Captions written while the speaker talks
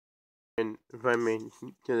and invite me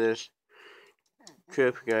to this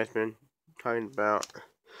trip you guys been talking about.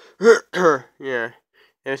 Yeah,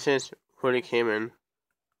 ever since Woody came in,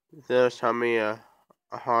 Those taught me a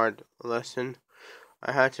hard lesson.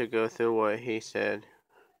 I had to go through what he said.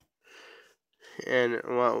 And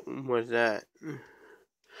what was that?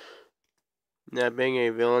 That being a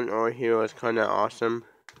villain or a hero is kinda awesome.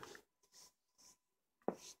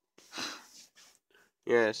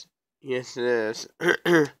 Yes, yes it is.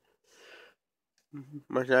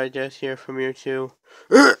 But I just hear from you too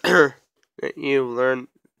that you learned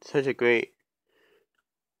such a great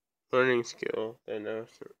learning skill than us.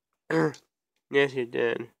 Yes, you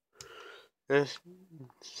did. Let's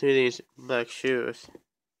see these black shoes.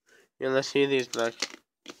 Yeah, let's see these black.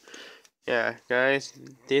 Yeah, guys,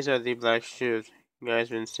 these are the black shoes you guys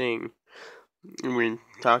been seeing. We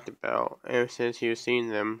talked about ever since you've seen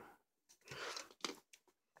them.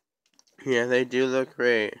 Yeah, they do look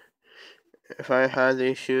great. If I had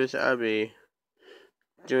these shoes, I'd be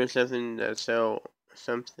doing something that sell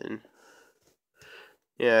something.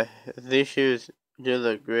 Yeah, these shoes do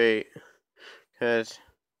look great. Cause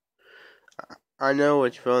I know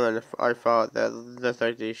which villain I fought that looked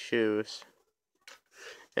like these shoes.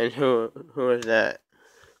 And who is that?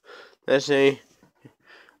 Let's see.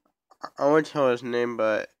 I won't tell his name,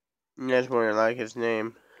 but you guys wouldn't like his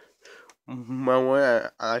name.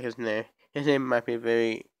 Well, I like his name. His name might be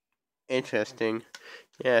very interesting.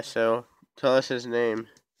 Yeah, so tell us his name.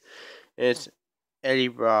 It's Eddie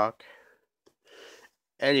Brock.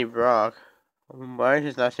 Eddie Brock. Why does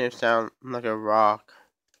his last name sound like a rock?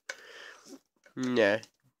 Yeah.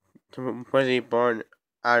 Was he born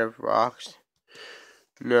out of rocks?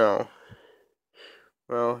 No.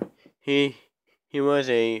 Well, he was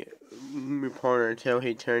a reporter until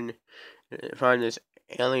he found this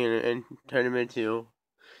alien and turned him into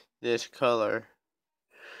this color.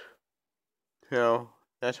 So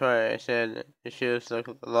that's why I said the shoes look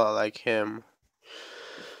a lot like him.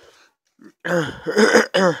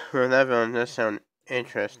 Well, that villain does sound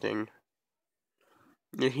interesting.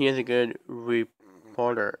 He is a good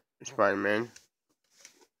reporter, Spider-Man.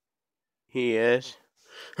 He is.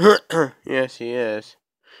 Yes, he is.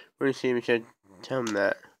 We see we should tell him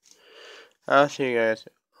that. I'll see you guys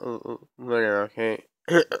later, okay?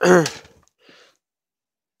 Did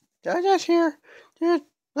I just hear there's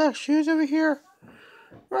black shoes over here?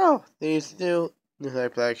 Oh, these do look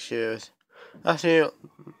like black shoes. I'll see you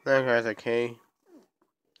later, guys, okay?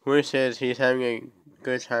 Woody says he's having a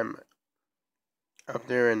good time up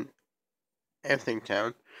there in Everything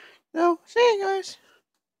Town. No, see you guys.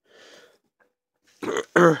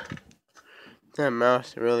 That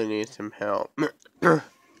mouse really needs some help.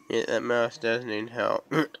 Yeah, that mouse does need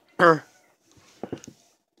help.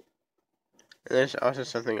 There's also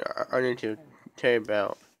something I need to tell you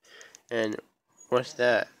about. And what's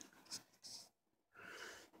that?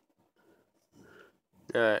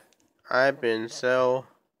 I've been so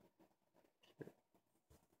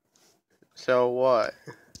what?